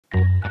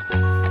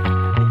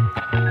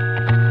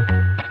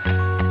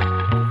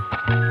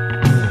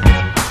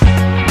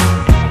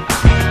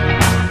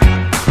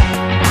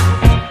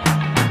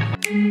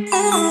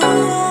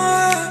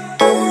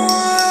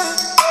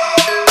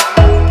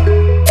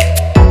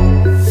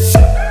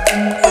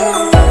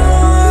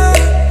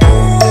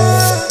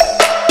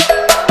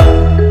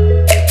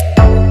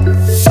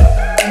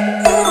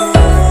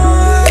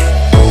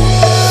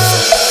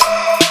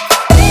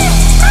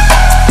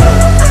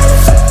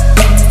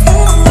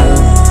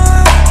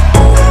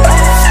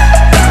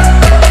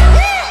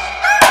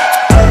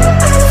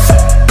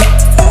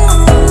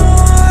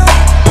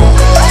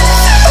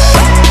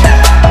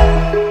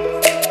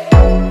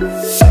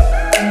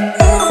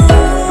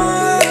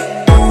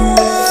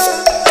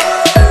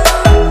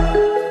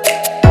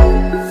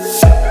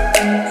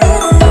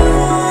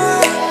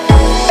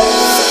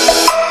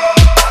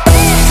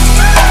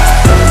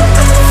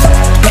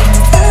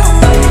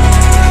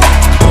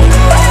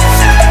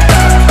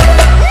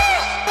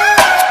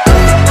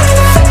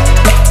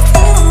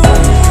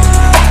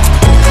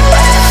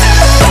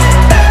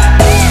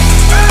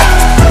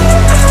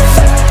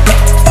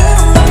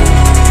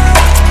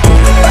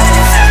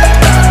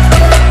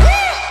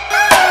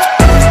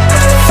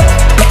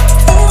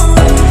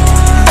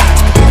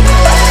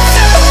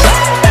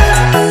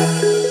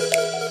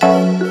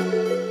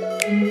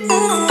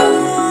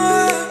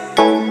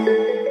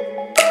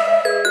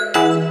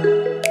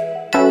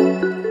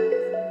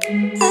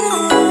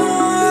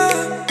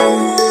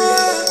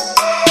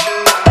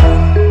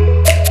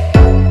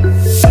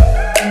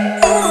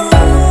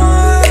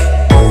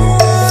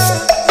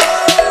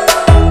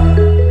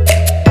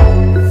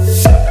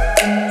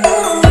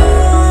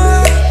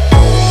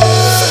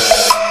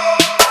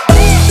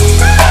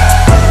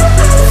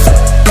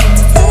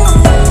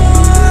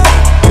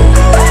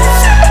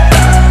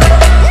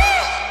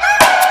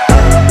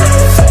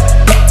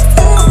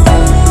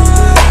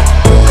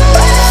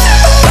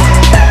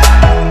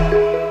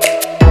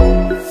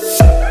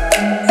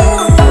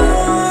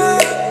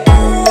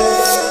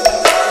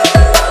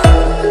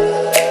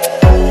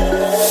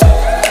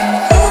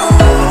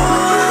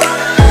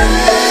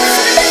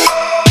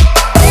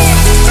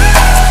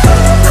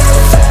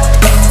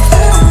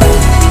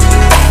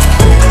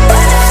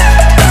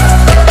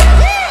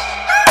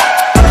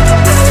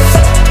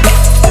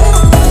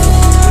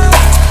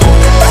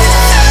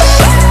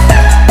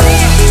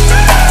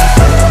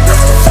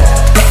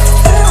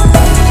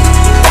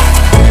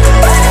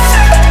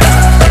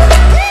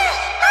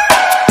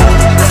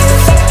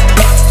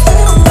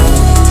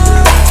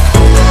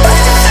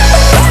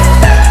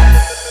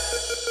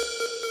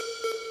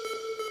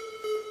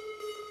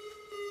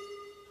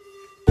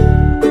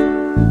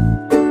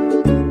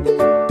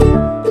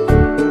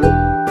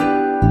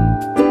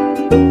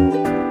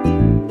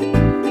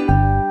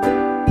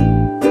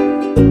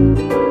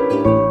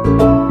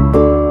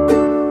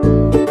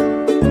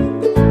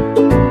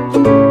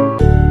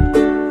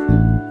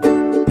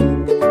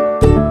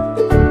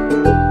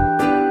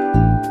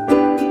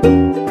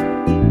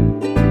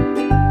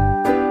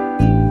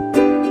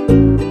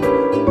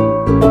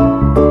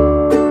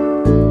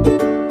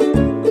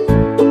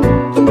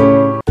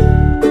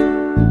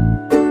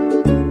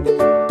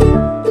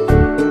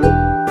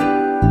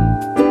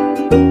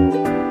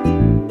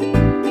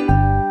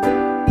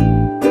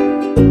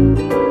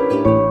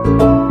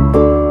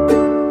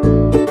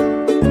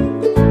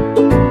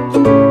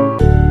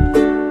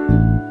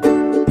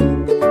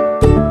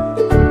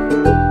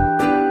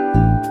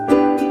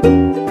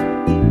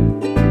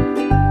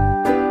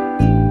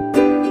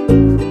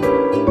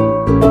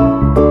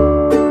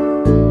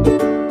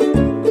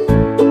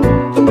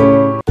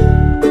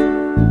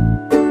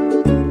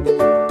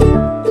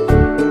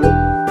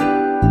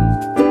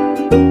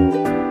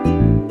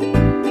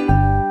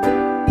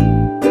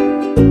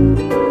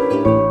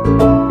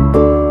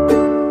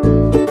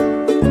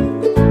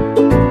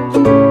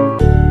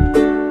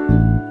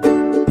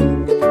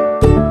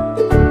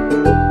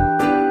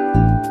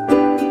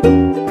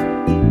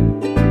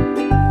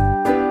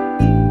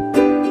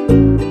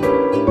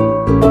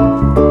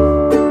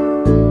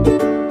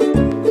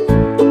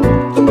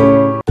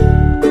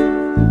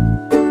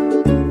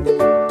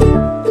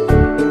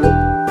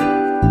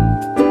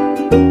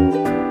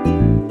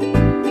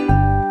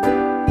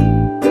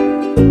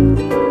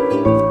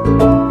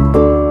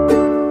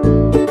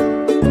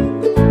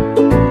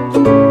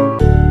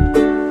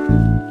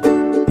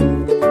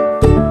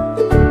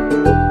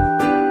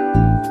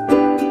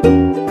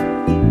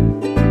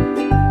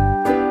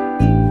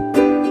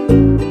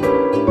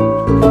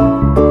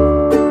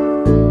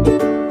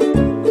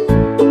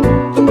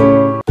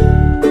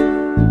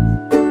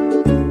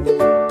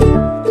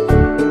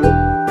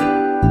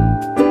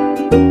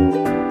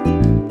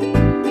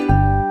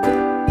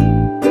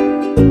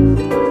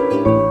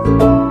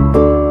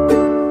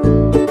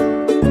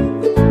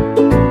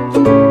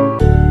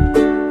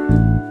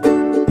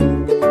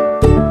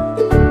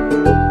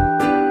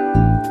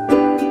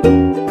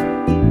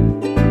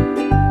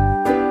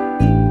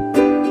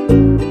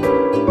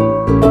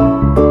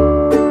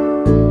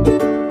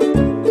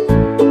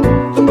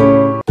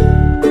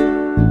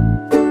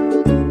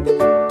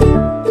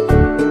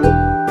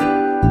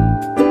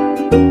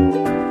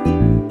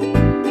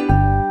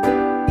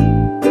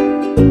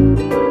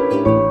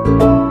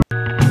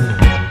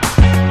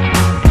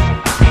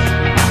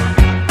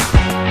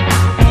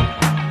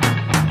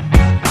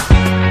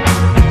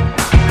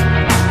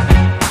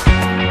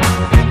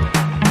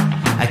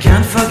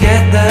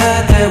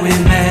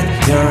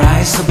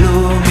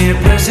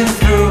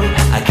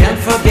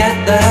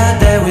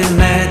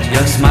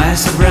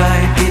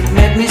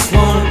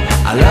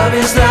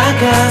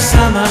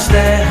summer's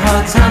day,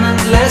 hot and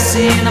endless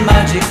in a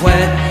magic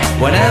way.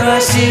 Whenever I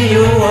see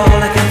you, all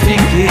I can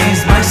think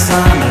is my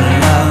summer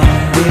love.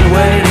 Been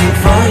waiting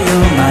for you,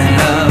 my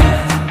love.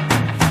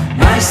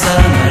 My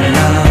summer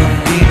love.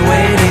 Been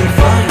waiting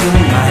for you,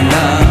 my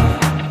love.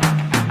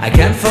 I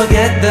can't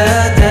forget the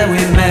day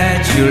we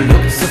met. You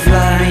looked so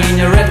fly in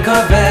your red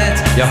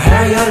Corvette. Your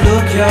hair, your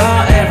look, your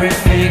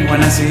everything. When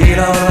I see it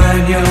all, I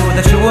knew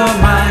that you were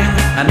mine.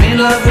 I'm in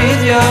love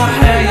with your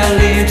hair, your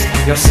lips,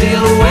 your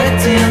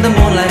silhouette in the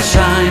moonlight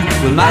shine.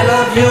 With my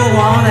love you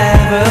won't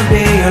ever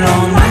be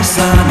alone. My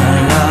summer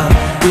love,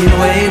 been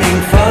waiting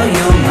for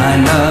you, my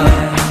love.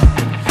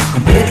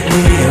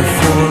 Completely a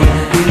fool,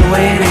 been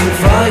waiting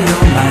for you,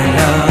 my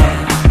love.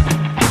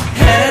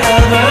 Head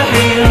over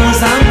heels,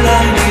 I'm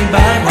blinded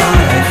by what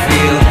I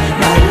feel.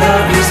 My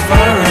love is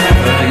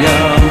forever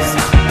yours.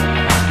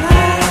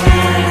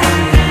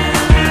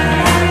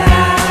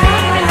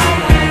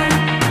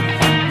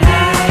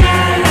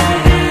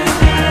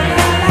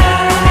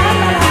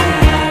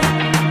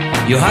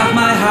 You have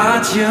my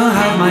heart, you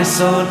have my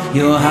soul,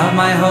 you have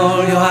my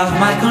whole, you have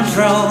my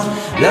control.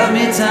 Love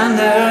me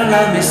tender,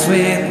 love me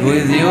sweet,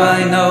 with you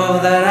I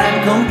know that I'm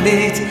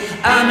complete.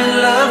 I'm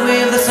in love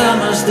with the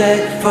summer's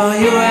day, for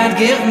you I'd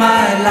give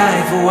my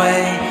life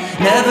away.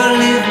 Never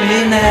leave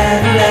me,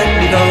 never let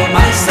me go,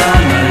 my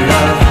summer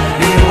love.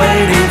 Been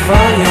waiting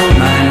for you,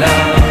 my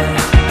love.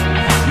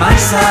 My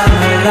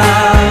summer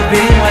love,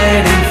 been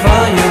waiting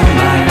for you,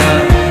 my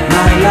love.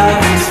 My love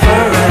is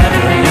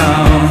forever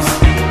yours.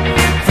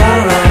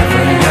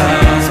 Forever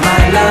yours,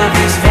 my love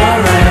is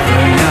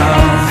forever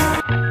yours.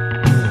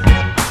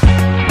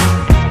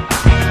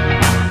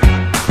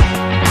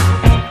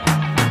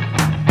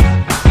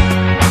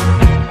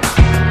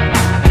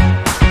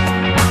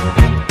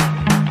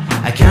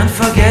 I can't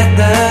forget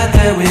the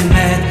day we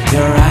met.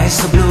 Your eyes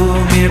so blue,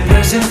 me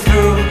piercing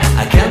through.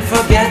 I can't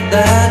forget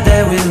the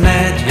day we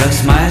met. Your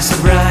smile so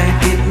bright,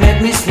 it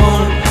made me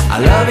swoon.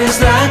 Our love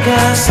is like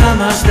a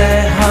summer's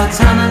day, hot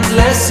and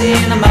endless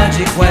in a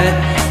magic way.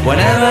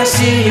 Whenever I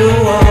see you,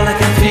 all I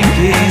can think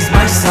is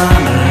my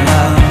summer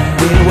love.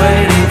 Been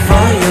waiting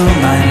for you,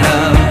 my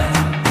love.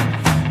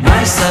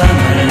 My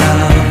summer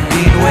love.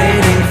 Been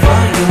waiting for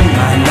you,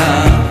 my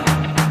love.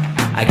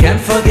 I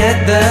can't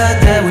forget the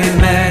day we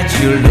met.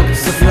 You looked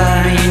so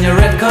fly in your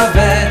red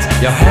Corvette.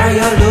 Your hair,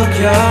 your look,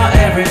 your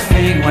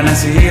everything. When I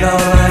see it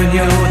all, I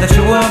knew that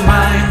you were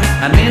mine.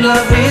 I'm in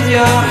love with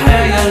your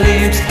hair, your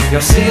lips,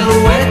 your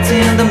silhouette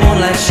in the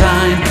moonlight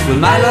shine. With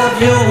my love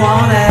you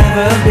won't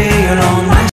ever